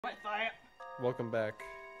What's that? Welcome back.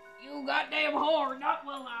 You goddamn whore, not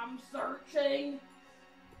while I'm searching.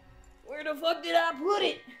 Where the fuck did I put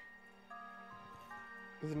it?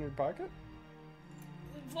 Is it in your pocket?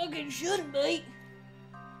 It fucking shouldn't be.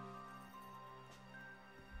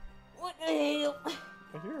 What the hell?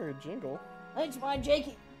 I hear a jingle. That's my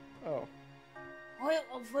jacket. Oh. Well,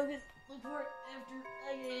 I'll fucking look for it after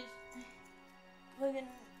I guess. Fucking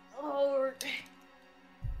whore.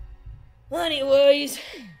 Anyways.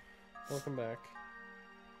 Welcome back.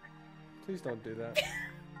 Please don't do that.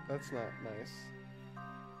 That's not nice.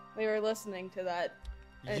 We were listening to that.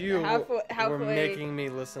 You halfway... were making me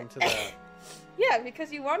listen to that. Yeah,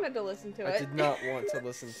 because you wanted to listen to it. I did not want to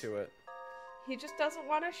listen to it. He just doesn't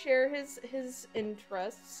want to share his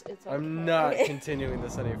interests. It's okay. I'm not continuing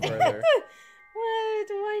this any further. What?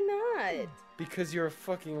 Why not? Because you're a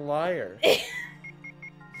fucking liar.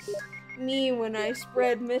 Me when I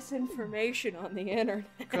spread misinformation on the internet.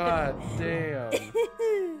 God damn.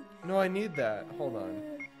 No, I need that. Hold on.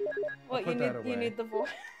 What, you need the vort?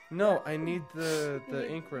 No, I need the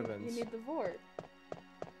ink ribbons. You need the vort.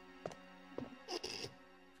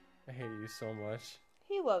 I hate you so much.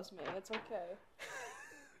 He loves me. It's okay.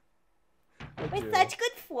 We're such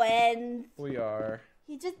good friends. We are.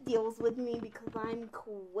 He just deals with me because I'm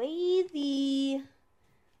crazy.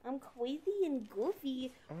 I'm crazy and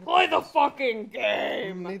goofy. Play the fucking I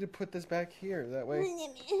game! need to put this back here. That way. Okay,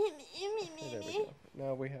 there we go.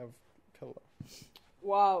 Now we have pillow.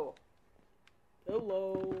 Wow.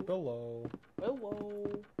 Hello. Pillow. Hello.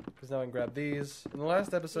 Because now I can grab these. In the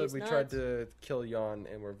last episode, These we tried to kill Jan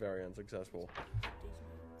and were very unsuccessful.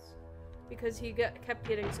 Because he kept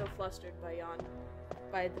getting so flustered by Jan.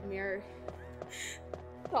 By the mere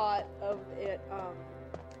thought of it,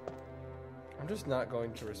 I'm just not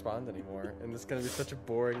going to respond anymore, and it's going to be such a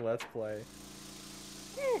boring Let's Play.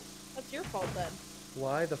 That's your fault then.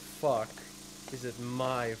 Why the fuck is it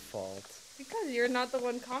my fault? Because you're not the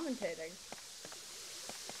one commentating.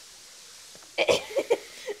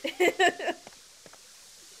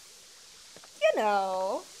 You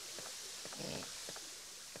know.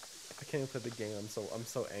 I can't even play the game. I'm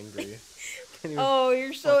so angry. Can't even... Oh,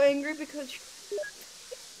 you're so angry because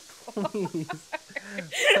Please.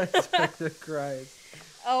 Jesus Christ.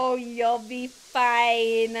 Oh, you'll be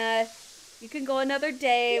fine. You can go another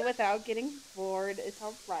day without getting bored. It's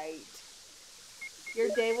alright. Your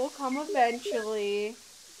day will come eventually.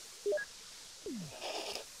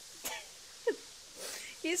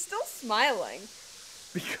 He's still smiling.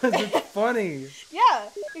 Because it's funny. Yeah,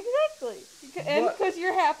 exactly. And because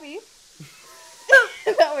you're happy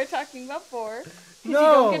that we're talking about Boar. No. You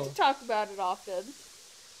don't get to talk about it often.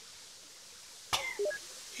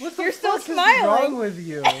 What the You're still fuck smiling. is wrong with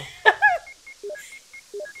you?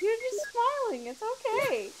 You're just smiling. It's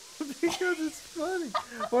okay. Because it's funny.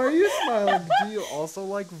 Why are you smiling? Do you also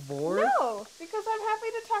like Vor? No, because I'm happy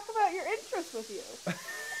to talk about your interests with you.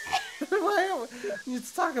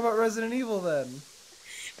 Let's talk about Resident Evil then.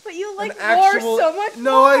 But you like Vor so much more.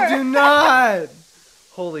 No, I do not.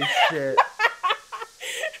 Holy shit.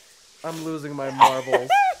 I'm losing my marbles.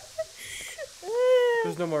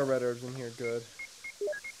 There's no more red herbs in here. Good.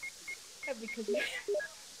 Yeah, because you...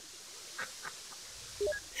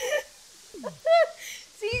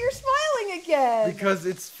 See, you're smiling again. Because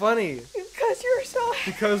it's funny. Because you're so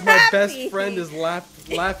Because happy. my best friend is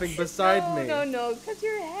laughing beside me. No. Because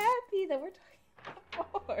you're happy that we're talking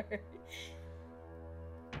about Boar.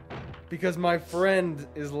 Because my friend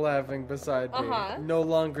is laughing beside me. Uh-huh. No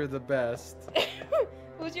longer the best.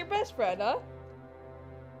 Who's your best friend, huh?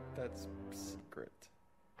 That's secret.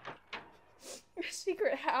 Your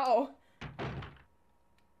secret how?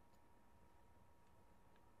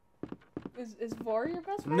 Is Vor your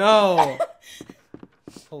best friend? No!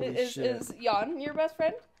 Holy shit. Is Jan your best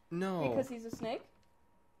friend? No. Because he's a snake?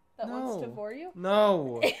 That wants to vor you?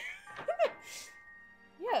 No.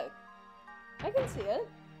 Yeah. I can see it.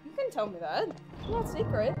 You can tell me that. It's not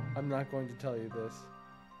secret. I'm not going to tell you this.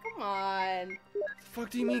 Come on. The fuck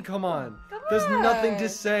do you mean, come on? Come There's nothing to on.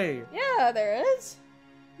 say. Yeah, there is.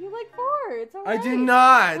 You like Vor. It's alright. I do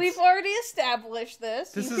not. We've already established this.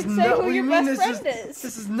 This you is can say not. who What do you your mean? best friend is.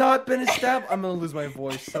 This has not been established. I'm gonna lose my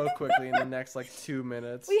voice so quickly in the next like 2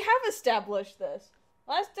 minutes. We have established this.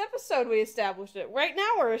 Last episode we established it. Right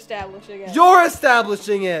now we're establishing it. You're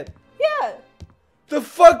establishing it. Yeah. The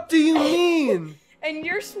fuck do you mean? And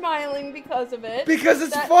you're smiling because of it. Because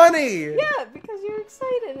it's funny. Yeah, because you're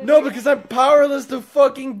excited. No, because I'm powerless to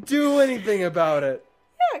fucking do anything about it.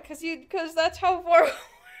 Yeah, because that's how Vor.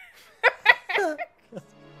 I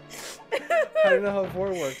don't know how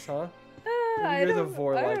Vor works, huh? Maybe you're the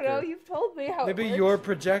Vor I don't know. liker. You've told me how. Maybe it works. you're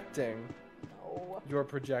projecting. No. You're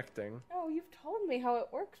projecting. No, you've told me how it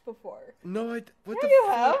works before. No, what Yeah, the you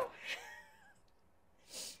fuck?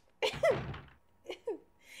 have. Yeah,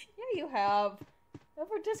 you have.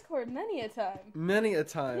 Over Discord many a time. Many a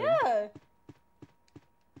time. Yeah.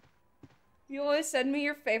 You always send me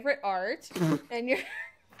your favorite art and your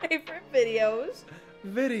favorite videos.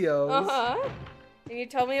 Videos? Uh-huh. And you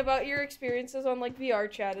tell me about your experiences on, like, VR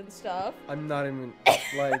chat and stuff. I'm not even,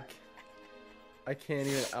 like... I can't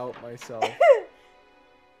even out myself.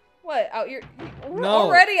 What? We're No.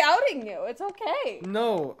 already outing you. It's okay.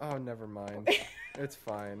 No. Oh, never mind. It's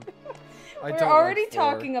fine. We're already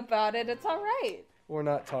talking about it. It's alright. We're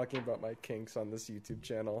not talking about my kinks on this YouTube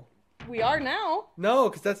channel. We are now. No,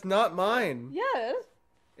 because that's not mine. Yes.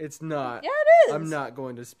 It's not. Yeah, it is. I'm not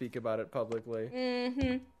going to speak about it publicly.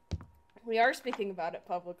 Mm-hmm. We are speaking about it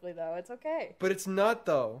publicly, though. It's okay. But it's not,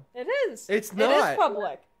 though. It is. It's not. It is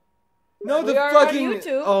public. No, We the are fucking... on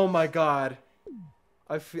YouTube. Oh, my God.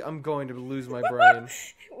 I'm going to lose my brain.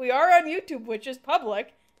 We are on YouTube, which is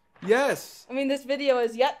public. Yes. I mean, this video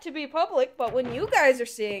is yet to be public, but when you guys are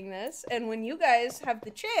seeing this, and when you guys have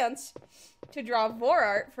the chance to draw vor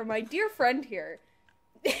art for my dear friend here,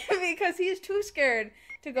 because he's too scared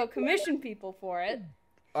to go commission people for it.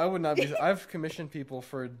 I would not be... I've commissioned people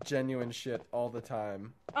for genuine shit all the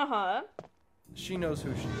time. Uh-huh. She knows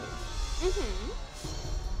who she is.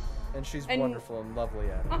 Mm-hmm. And she's wonderful and lovely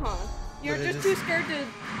at it. Uh-huh. You're But just too scared to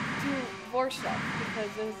do vor stuff,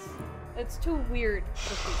 because it's too weird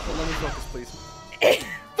for people. Well, let me focus, please.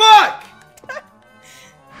 Fuck!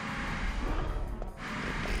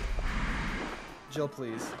 Jill,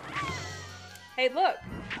 please. Hey, look.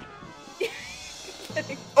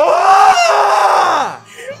 Ah!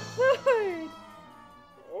 Lord.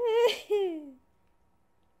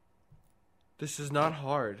 This is not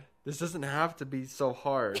hard. This doesn't have to be so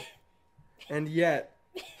hard. And yet,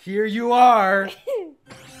 here you are.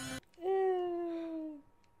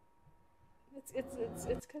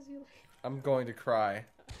 It's because you. I'm going to cry.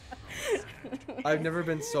 I've never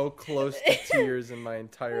been so close to tears in my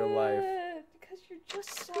entire life. Because you're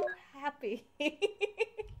just so happy.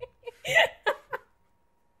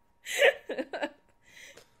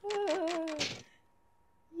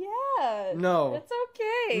 Yeah. No. It's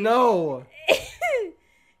okay. No.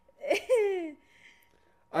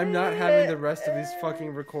 I'm not having the rest of these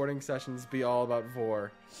fucking recording sessions be all about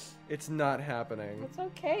vor. It's not happening. It's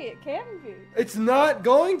okay. It can be. It's not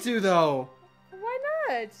going to, though. Why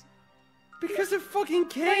not? Because it fucking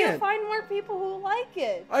But you'll can't. find more people who like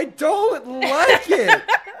it. I don't like it.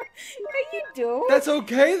 Yeah, you do. That's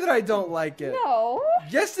okay that I don't like it. No.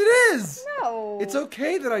 Yes, it is. No. It's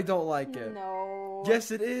okay that I don't like it. No.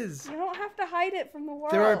 Yes, it is. You don't have to hide it from the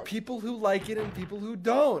world. There are people who like it and people who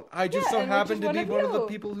don't. I just Yeah, so and which happen is to one be of one of the you.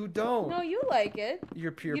 people who don't. No, you like it.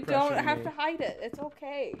 You're peer You pressuring don't have me. to hide it. It's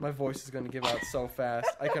okay. My voice is going to give out so fast.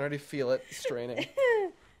 I can already feel it straining.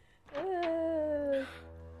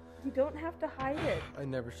 You don't have to hide it. I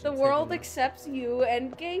never should. The world accepts you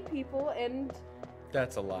and gay people and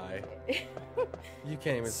That's a lie. You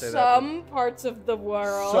can't even say that. some parts of the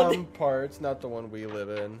world. Some parts, not the one we live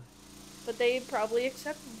in. But they probably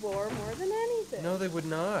accept war more than anything. No, they would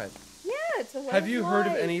not. Yeah, it's a way Have you heard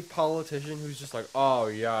of life. any politician who's just like, oh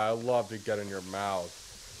yeah, I love to get in your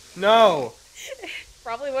mouth? No!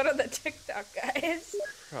 Probably one of the TikTok guys.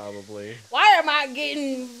 Probably. Why am I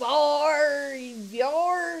getting more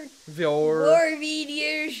Vyor.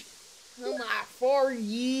 videos on my For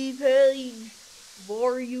You page?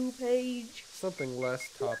 For You page? Something less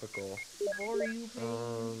topical. For You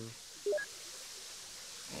page?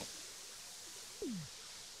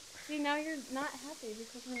 See, now you're not happy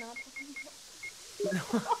because we're not talking about...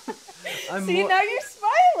 I'm See, now you're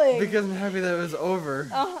smiling! because I'm happy that it was over.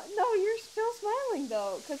 No, you're still smiling,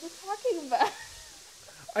 though, because we're talking about...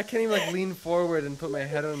 I can't even like lean forward and put my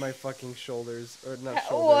head on my fucking shoulders. Or not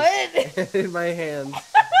shoulders. What? In my hands.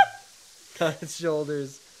 On its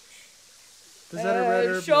shoulders. Is that a red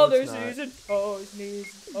herb? Shoulders, No, knees, and toes,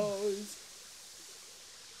 knees, and toes.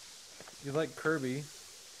 You like Kirby.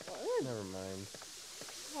 What? Never mind.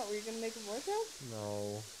 What, were you gonna make a war joke?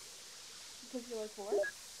 No. Because you like war?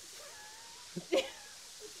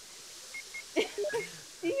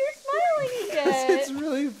 See, you're smiling again! It's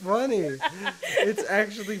really funny. It's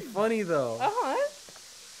actually funny though. Uh-huh.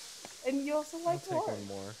 And you also I'll like take war. one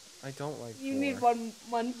more. I don't like You four. need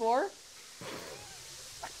one more?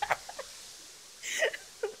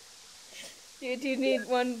 Do you need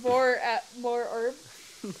one more more herb?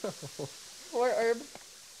 No. More herb?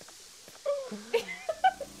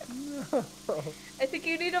 No. I think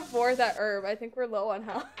you need a for that herb. I think we're low on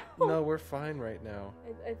health. No, we're fine right now.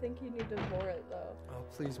 I think you need to vor it though. Oh,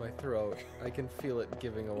 please, my throat. I can feel it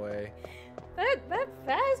giving away. That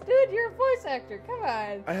fast, dude. You're a voice actor. Come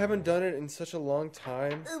on. I haven't done it in such a long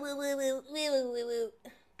time. I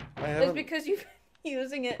It's haven't. because you've been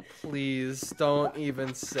using it. Please don't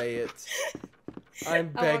even say it. I'm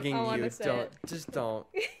begging you. Don't. Just don't.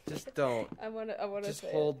 Just don't. I wanna Just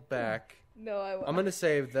say hold back. No, I'm gonna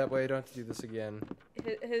save. That way I don't have to do this again.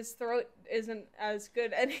 His throat isn't as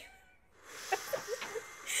good anyway.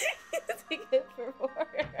 Using it for more.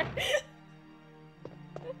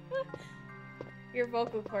 Your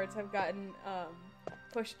vocal cords have gotten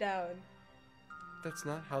pushed down. That's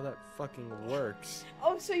not how that fucking works.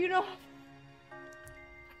 Oh, so you know.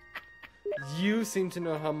 You seem to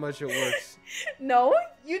know how much it works. No,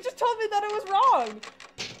 you just told me that it was wrong.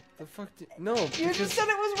 The fuck? No, You just said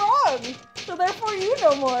it was wrong. So therefore, you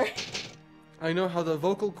know more. I know how the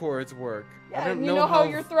vocal cords work. Yeah, I don't and you know how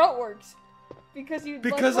your throat works. Because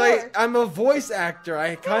I'm a voice actor.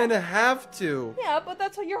 I kind of have to. Yeah, but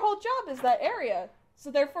that's what your whole job is, that area.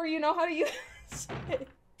 So therefore, you know how to use it.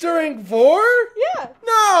 During vor? Yeah.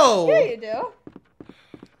 No. Yeah, you do.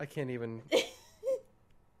 I can't even.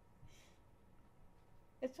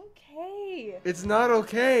 It's okay. It's not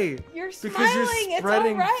okay. You're smiling. Because you're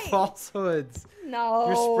spreading it's all right. falsehoods. No.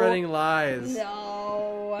 You're spreading lies.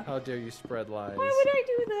 No. How dare you spread lies? Why would I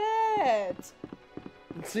do that?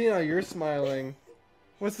 See now you're smiling.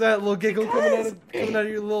 What's that little giggle coming out of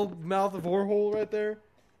your little mouth of vor hole right there?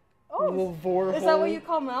 Oh, little vor hole. Is that what you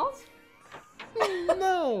call mouth?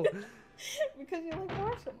 No. Because you like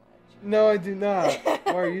vor so much. No, I do not.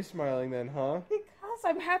 Why are you smiling then, huh? Because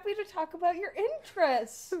I'm happy to talk about your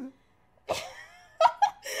interests.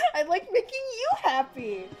 I like making you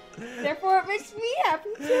happy. Therefore, it makes me happy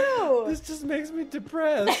too. This just makes me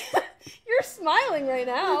depressed. You're smiling right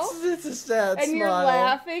now. It's a sad smile. And you're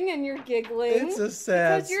laughing and you're giggling. It's a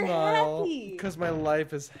sad because you're smile. Happy. Because my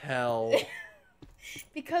life is hell.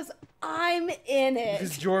 Because I'm in it.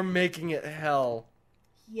 Because you're making it hell.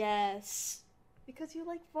 Yes. Because you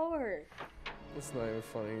like vor. It's not even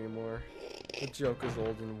funny anymore. The joke is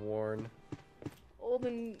old and worn. Old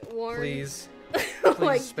and worn. Please. Like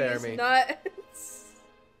Please spare these me. Nuts.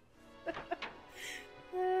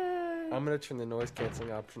 I'm gonna turn the noise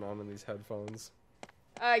canceling option on in these headphones.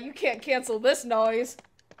 You can't cancel this noise.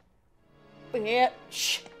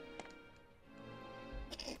 Bitch.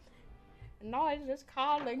 Noise is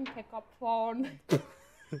calling, pick up phone.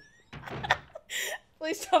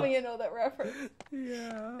 Please tell me you know that reference.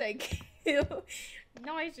 Yeah. Thank you.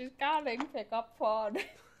 Noise is calling, pick up phone.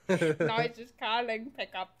 Noise is calling,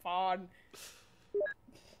 pick up phone.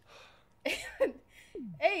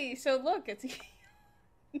 Hey, so look, it's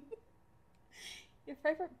your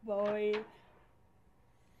favorite boy.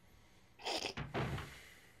 He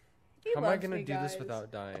How am I loves gonna me, do this guys.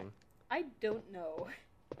 without dying? I don't know.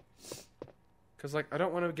 Cause like I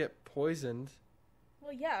don't want to get poisoned.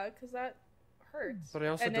 Well, yeah, because that hurts. But I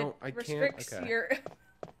also and don't. It I can't. restricts Okay. your.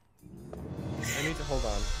 I need to hold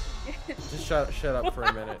on. Just shut up for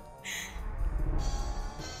a minute.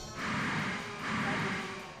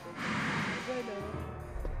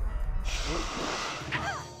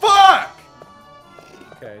 Fuck!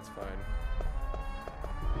 Okay, it's fine.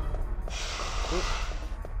 Oop.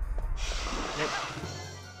 Nope.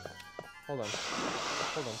 Hold on.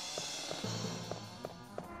 Hold on.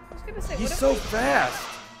 I was gonna say, He's what if so we, fast!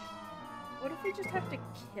 What if we just have to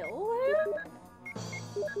kill him?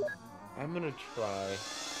 I'm gonna try. I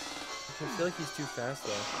feel like he's too fast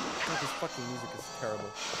though. God, his fucking music is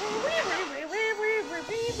terrible.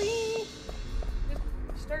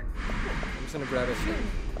 Just start. I'm just gonna grab it.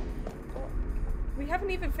 We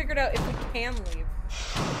haven't even figured out if we can leave.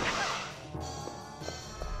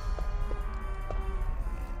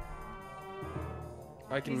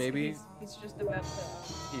 I can maybe. He's just about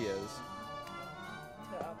to. He is.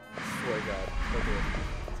 To I swear to God. Don't do it.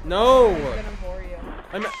 No! I'm gonna bore you.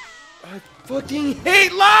 I fucking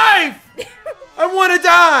hate life! I want to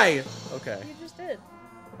die! Okay. You just did.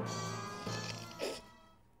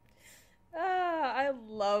 I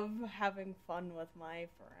love having fun with my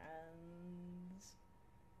friends.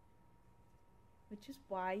 Which is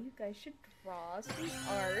why you guys should draw some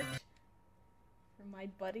art for my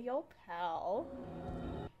buddy old pal.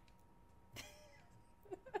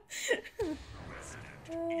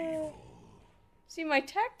 See, my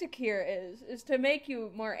tactic here is to make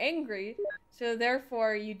you more angry, so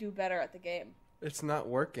therefore you do better at the game. It's not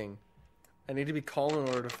working. I need to be calm in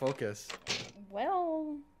order to focus.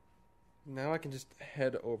 Well... Now I can just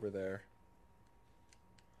head over there.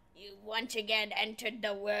 You once again entered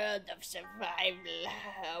the world of survival.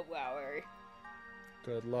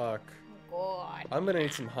 Good luck. Oh, God. I'm gonna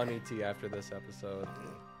need some honey tea after this episode.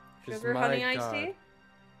 'Cause Sugar, my honey, iced God. tea?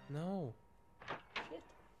 No. Shit.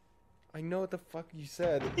 I know what the fuck you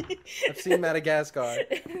said. I've seen Madagascar.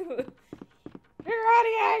 Sugar,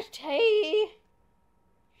 honey, iced tea.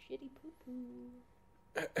 Shitty poo-poo.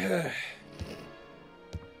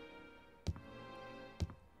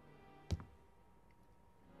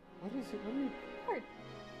 What is it? What are you... Heart.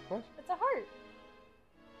 What? It's a heart.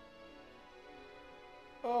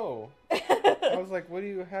 Oh. I was like, what do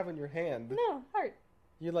you have in your hand? No, heart.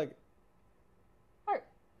 You're like... Heart.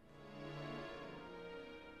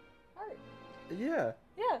 Heart. Yeah.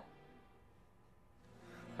 Yeah.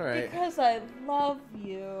 Alright. Because I love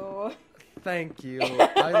you. Thank you.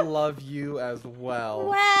 I love you as well.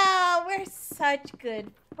 Wow, we're such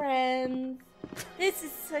good friends. This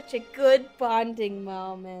is such a good bonding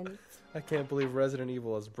moment. I can't believe Resident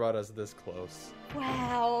Evil has brought us this close.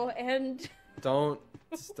 Wow, and...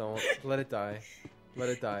 Just don't. Let it die. Let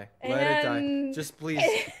it die. Let it die. And- Just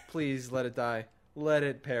please let it die. Let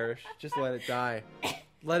it perish. Just let it die.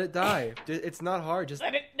 Let it die. It's not hard. Just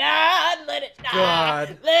Let it die, let it die.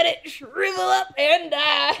 God. Let it shrivel up and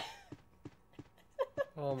die.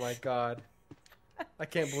 Oh my God. I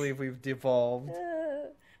can't believe we've devolved.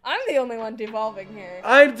 I'm the only one devolving here.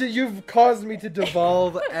 You've caused me to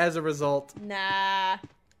devolve as a result. Nah,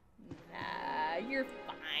 you're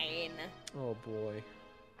fine. Oh boy.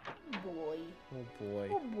 Boy. Oh boy.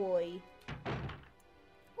 Oh boy.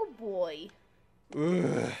 Oh boy.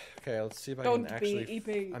 Ugh. Okay, let's see if I Don't can be actually.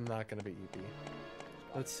 EP. I'm not gonna be EP.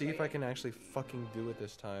 Let's see if I can actually fucking do it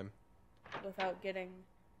this time. Without getting...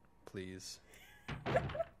 Please.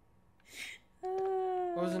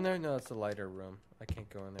 What was in there? No, it's the lighter room. I can't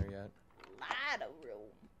go in there yet. Lighter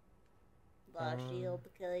room. The shield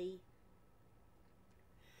key.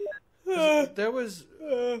 There was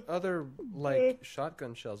other, like,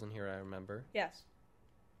 shotgun shells in here, I remember. Yes.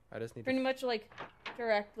 I just need Pretty to... much like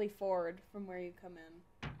directly forward from where you come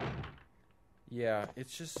in. Yeah,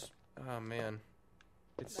 it's just... Oh, man.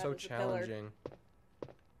 It's That so was a pillar. challenging.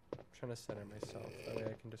 I'm trying to center myself. That way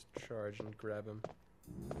I can just charge and grab him.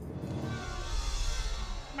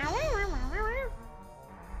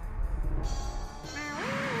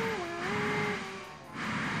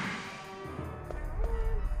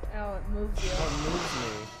 Oh, it moves you. Oh, it moves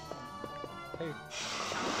me. Hey.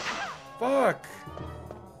 Fuck!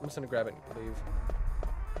 I'm just gonna grab it and leave.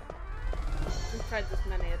 We've tried this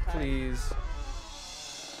many a time. Please.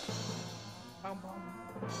 Bum, bum.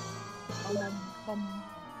 Bum, bum, bum.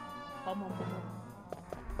 Bum, bum, bum.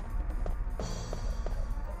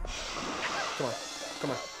 Come on. Come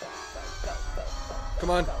on. Go, go, Come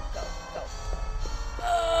on. go, go, go.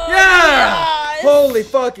 Yeah! Yes! Holy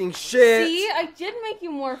fucking shit! See, I did make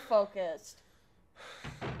you more focused.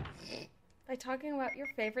 By talking about your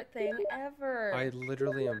favorite thing ever. I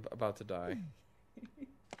literally am about to die.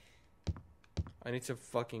 I need to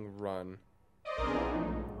fucking run.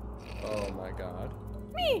 Oh my God.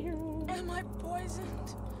 Meow. Am I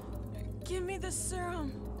poisoned? Give me the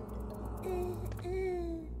serum.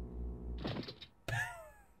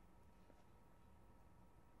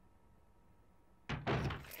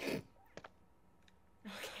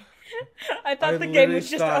 I thought the game literally was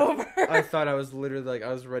just thought- over. I thought I was literally like,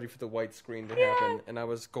 I was ready for the white screen to happen, and I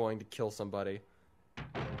was going to kill somebody.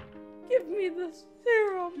 Give me the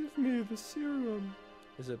serum. Give me the serum.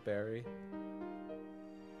 Is it Barry?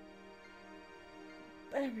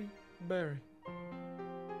 Barry, Barry.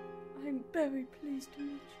 I'm very pleased to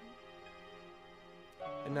meet you.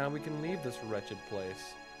 And now we can leave this wretched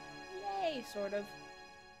place. Yay, sort of.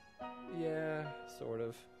 Yeah, sort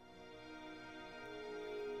of.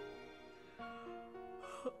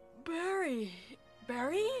 Barry.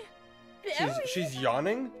 Barry? She's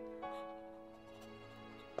yawning?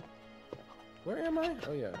 Where am I?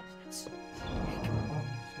 Oh yeah. Snake?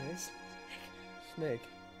 Snake.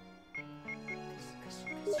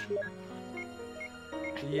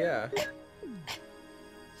 Yeah.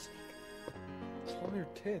 Calm your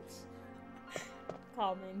tits.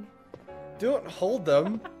 Calming. Don't hold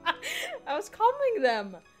them. I was calming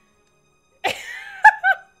them.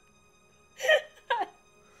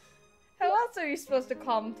 How else are you supposed to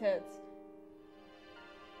calm tits?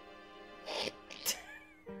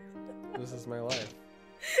 This is my life.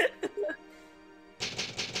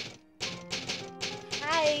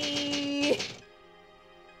 Hi.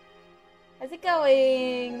 How's it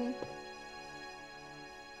going?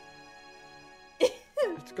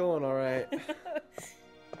 It's going alright.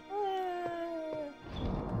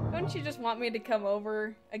 Don't you just want me to come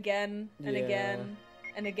over again and Yeah. again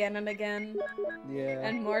and again and again Yeah.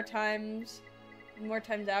 and more times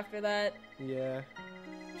after that? Yeah.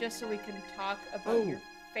 just so we can talk about your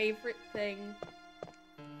favorite thing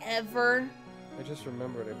ever. I just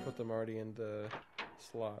remembered I put them already in the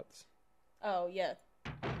slots. Oh, yeah.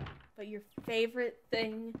 But your favorite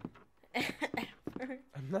thing ever.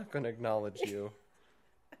 I'm not gonna acknowledge you.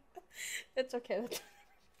 It's okay.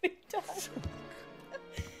 That's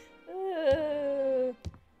what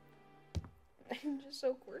I'm just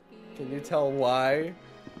so quirky. Can you tell why?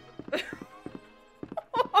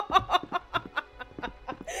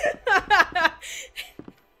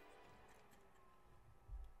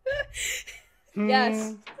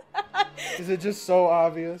 Yes. Is it just so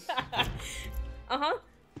obvious? Uh-huh.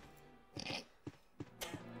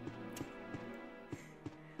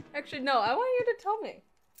 Actually, no, I want you to tell me.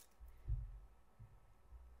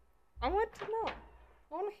 I want to know.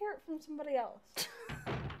 I want to hear it from somebody else.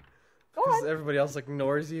 Go Because on. everybody else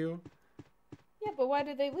ignores you? Yeah, but why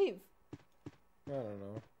did they leave? I don't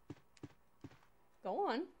know. Go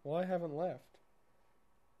on. Well, I haven't left.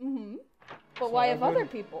 Mm-hmm. But So why I have other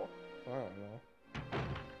wouldn't- people? I don't know.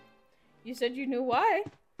 You said you knew why.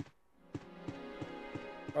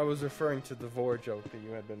 I was referring to the vor joke that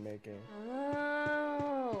you had been making.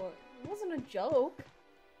 Oh, it wasn't a joke.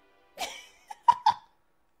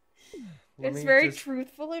 Let It's me very just-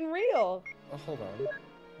 truthful and real. Oh, hold on.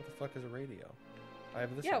 What the fuck is a radio? I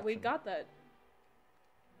have this Yeah, we option. got that.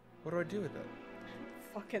 What do I do with it?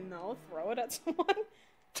 Fucking no, throw it at someone.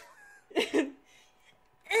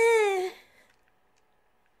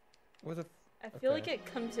 What the... I feel Okay. like it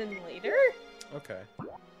comes in later. Okay.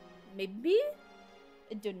 Maybe?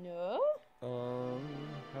 I don't know.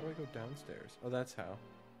 How do I go downstairs? Oh, that's how.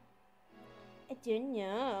 I don't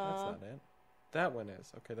know. That's not it. That one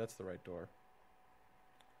is. Okay, that's the right door.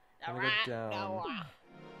 I'm gonna go down.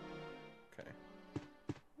 Okay.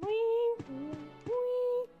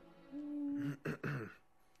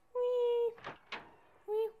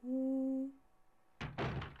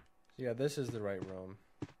 Yeah, this is the right room.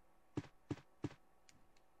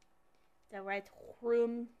 The right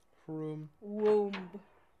room. Room. Womb.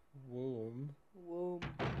 Womb. Womb.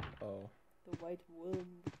 Oh. The white womb.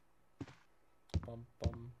 Bum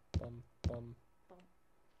bum bum bum.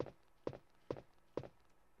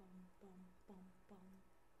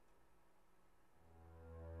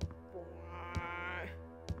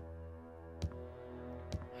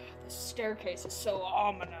 The staircase is so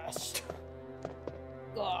ominous.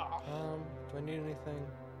 Ugh. Do I need anything?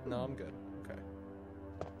 No, I'm good. Okay.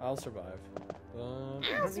 I'll survive. I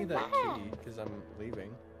don't need that key because I'm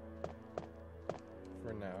leaving.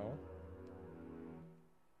 For now.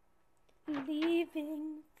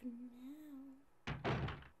 Leaving for now.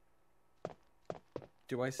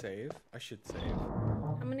 Do I save? I should save.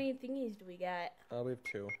 How many thingies do we got? We have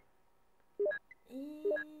 2.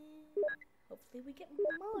 Hopefully we get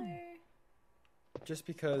more. Just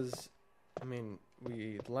because, I mean,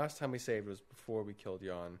 the last time we saved was before we killed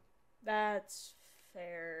Jan. That's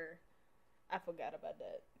fair. I forgot about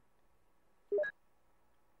that.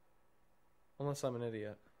 Unless I'm an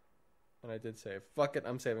idiot. And I did save. Fuck it,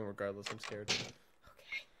 I'm saving regardless. I'm scared. Okay.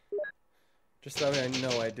 Just that way I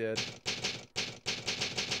know I did.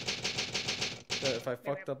 But if I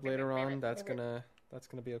fucked up later on, that's gonna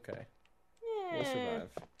be okay. We'll survive.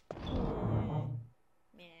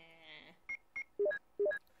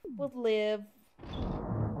 We'll live.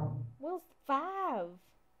 We'll survive.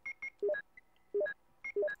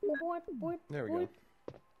 There we go.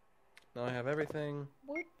 Now I have everything.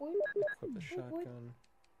 Equip the shotgun.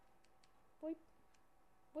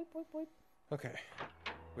 Okay.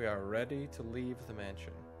 We are ready to leave the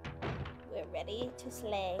mansion. We're ready to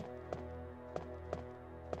slay.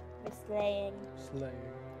 We're slaying. Slay.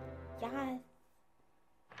 Yes.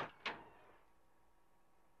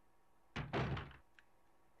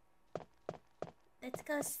 Let's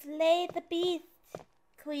go slay the beast,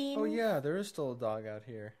 queen. Oh yeah, there is still a dog out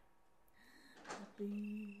here.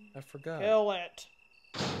 I forgot. Kill it.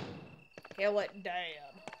 Kill it dead.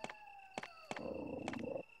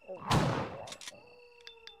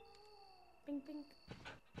 Pink, pink.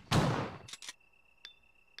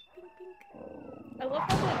 Pink, pink. I love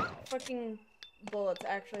how the fucking bullets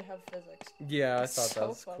actually have physics. Yeah, I It's thought so that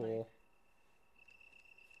was funny. cool.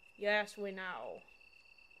 Yes, we know.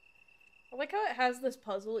 I like how it has this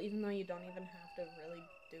puzzle even though you don't even have to really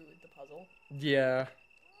do the puzzle. Yeah.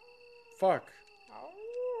 Fuck.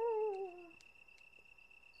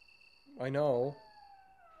 I know.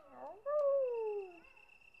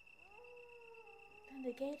 And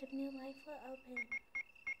the gate of new life will open.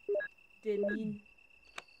 Demin.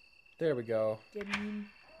 There we go. Demin.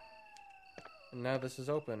 And now this is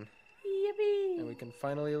open. Yippee! And we can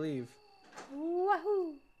finally leave.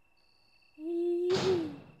 Wahoo!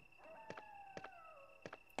 Yippee!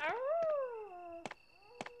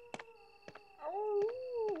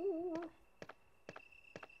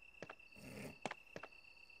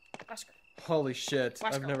 Holy shit.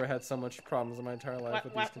 Wesker. I've never had so much problems in my entire life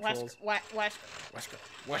with these controls.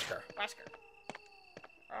 Wesker.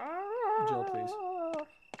 Jill, please.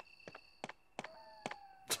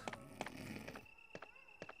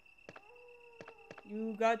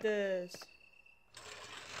 You got this.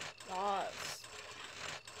 Yes.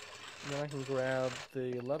 Then I can grab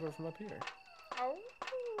the lever from up here. Oh.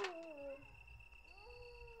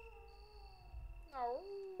 Oh.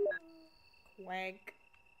 Crank.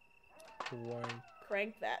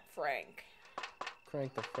 Crank that Frank.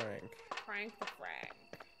 Crank the Frank. Crank the Frank.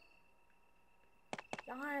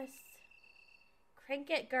 Yes. Crank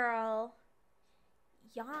it, girl.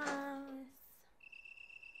 Yes.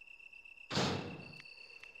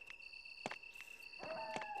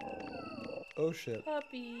 Oh shit.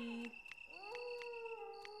 Puppy.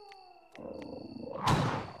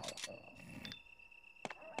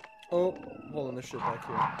 Oh, holding this shit back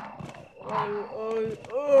here.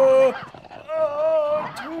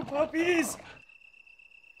 Oh, two puppies.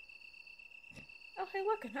 Oh, hey,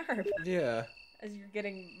 look, an herb. Yeah. As you're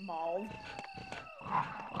getting mauled.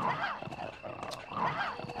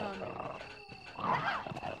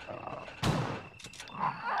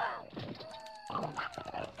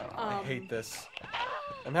 I hate this.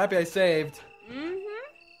 I'm happy I saved.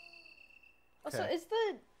 Also, Okay. is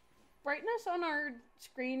the brightness on our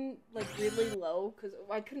screen, like, really low? Because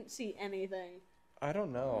I couldn't see anything. I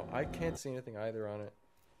don't know. I can't see anything either on it.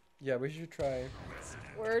 Yeah, we should try.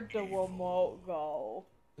 Where'd the remote go?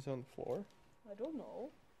 Is it on the floor? I don't know.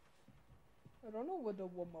 I don't know where the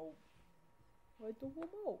remote. Where's the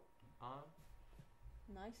remote?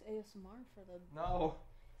 Nice ASMR for the... No.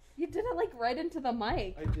 You did it, like, right into the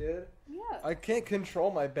mic. I did? Yeah. I can't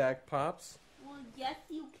control my back pops. Well, yes,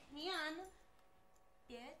 you can,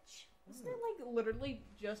 bitch. Isn't it, like, literally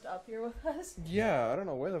just up here with us? Yeah, I don't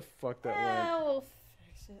know where the fuck that went. We'll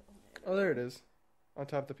fix it later. Oh, there it is. On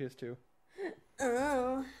top of the PS2.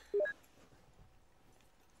 Oh.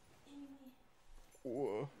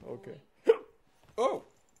 Whoa, okay. Oh!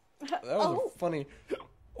 That was a funny...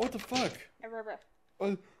 What the fuck?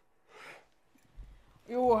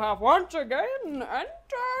 You have once again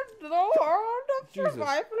entered the world of Jesus.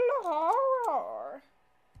 survival horror.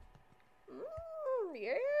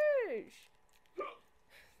 Yes.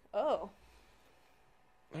 Oh.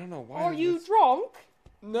 I don't know why. Are you this- drunk?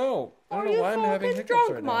 No. I Are don't know you why I'm having fucking hiccups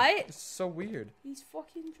drunk, right now. mate? It's so weird. He's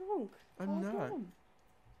fucking drunk. I'm Hold not. on.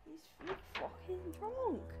 He's fucking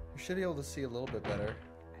drunk. You should be able to see a little bit better.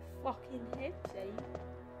 I fucking hope so.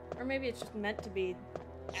 Or maybe it's just meant to be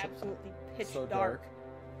absolutely pitch so dark. dark.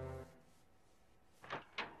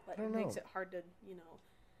 But I it don't makes know. it hard to, you know,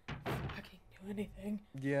 fucking do anything.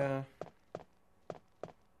 Yeah.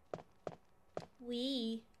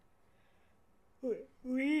 We.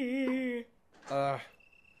 It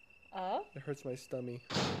hurts my stomach.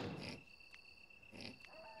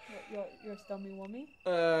 Your stomach wummy?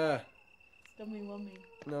 Stomach wummy.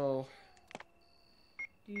 No.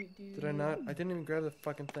 Did I not? I didn't even grab the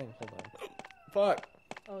fucking thing. Hold on. Fuck.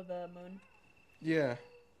 Oh, the moon. Yeah.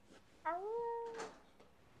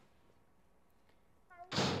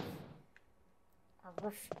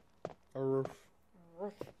 A roof.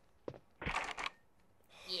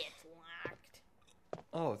 It's locked.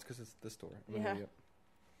 Oh, it's because it's this door. I'm an Yeah. idiot.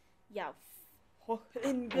 Yeah.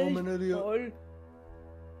 Fucking I'm an idiot. baseball.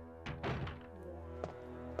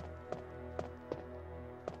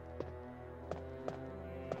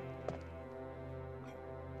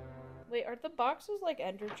 Wait, are the boxes like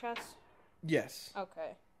ender chests? Yes.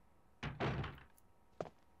 Okay. I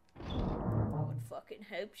would fucking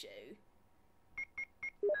hope so.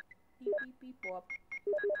 Beep beep beep wop.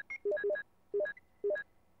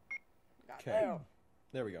 Okay. Goddamn.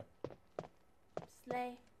 There we go.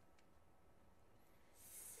 Slay.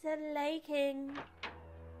 Slay King.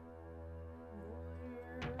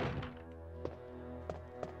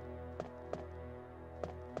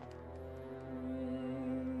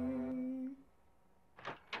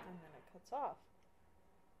 And then it cuts off.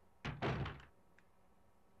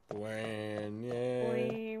 Wren, yeah.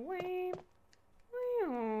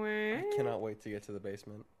 I cannot wait to get to the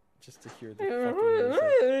basement. Just to hear the fucking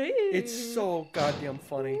music. It's so goddamn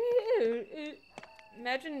funny.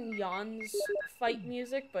 Imagine Jan's fight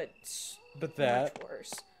music, but But that, much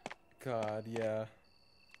worse. God, yeah.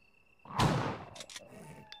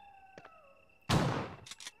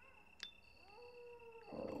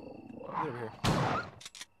 Get over here.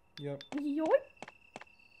 Yep. Yoink.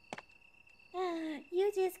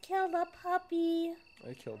 You just killed a puppy.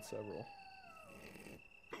 I killed several.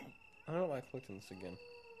 I don't know why I clicked on this again.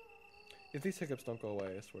 If these hiccups don't go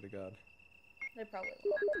away, I swear to God. They probably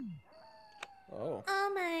will. Oh.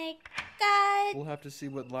 Oh my guide. We'll have to see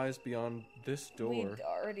what lies beyond this door. We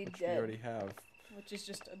already which did. we already have. Which is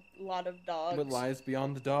just a lot of dogs. What lies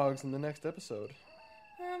beyond the dogs in the next episode.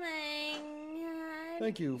 Coming.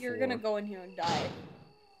 Thank you. You're gonna go in here and die.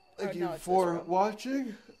 Thank Oh, you no, it's for this room.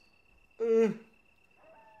 watching.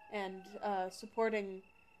 And supporting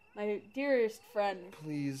my dearest friend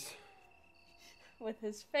Please. with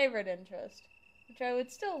his favorite interest. Which I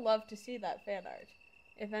would still love to see that fan art.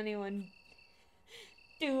 If anyone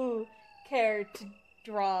do care to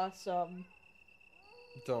draw some.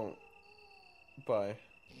 Don't. Bye.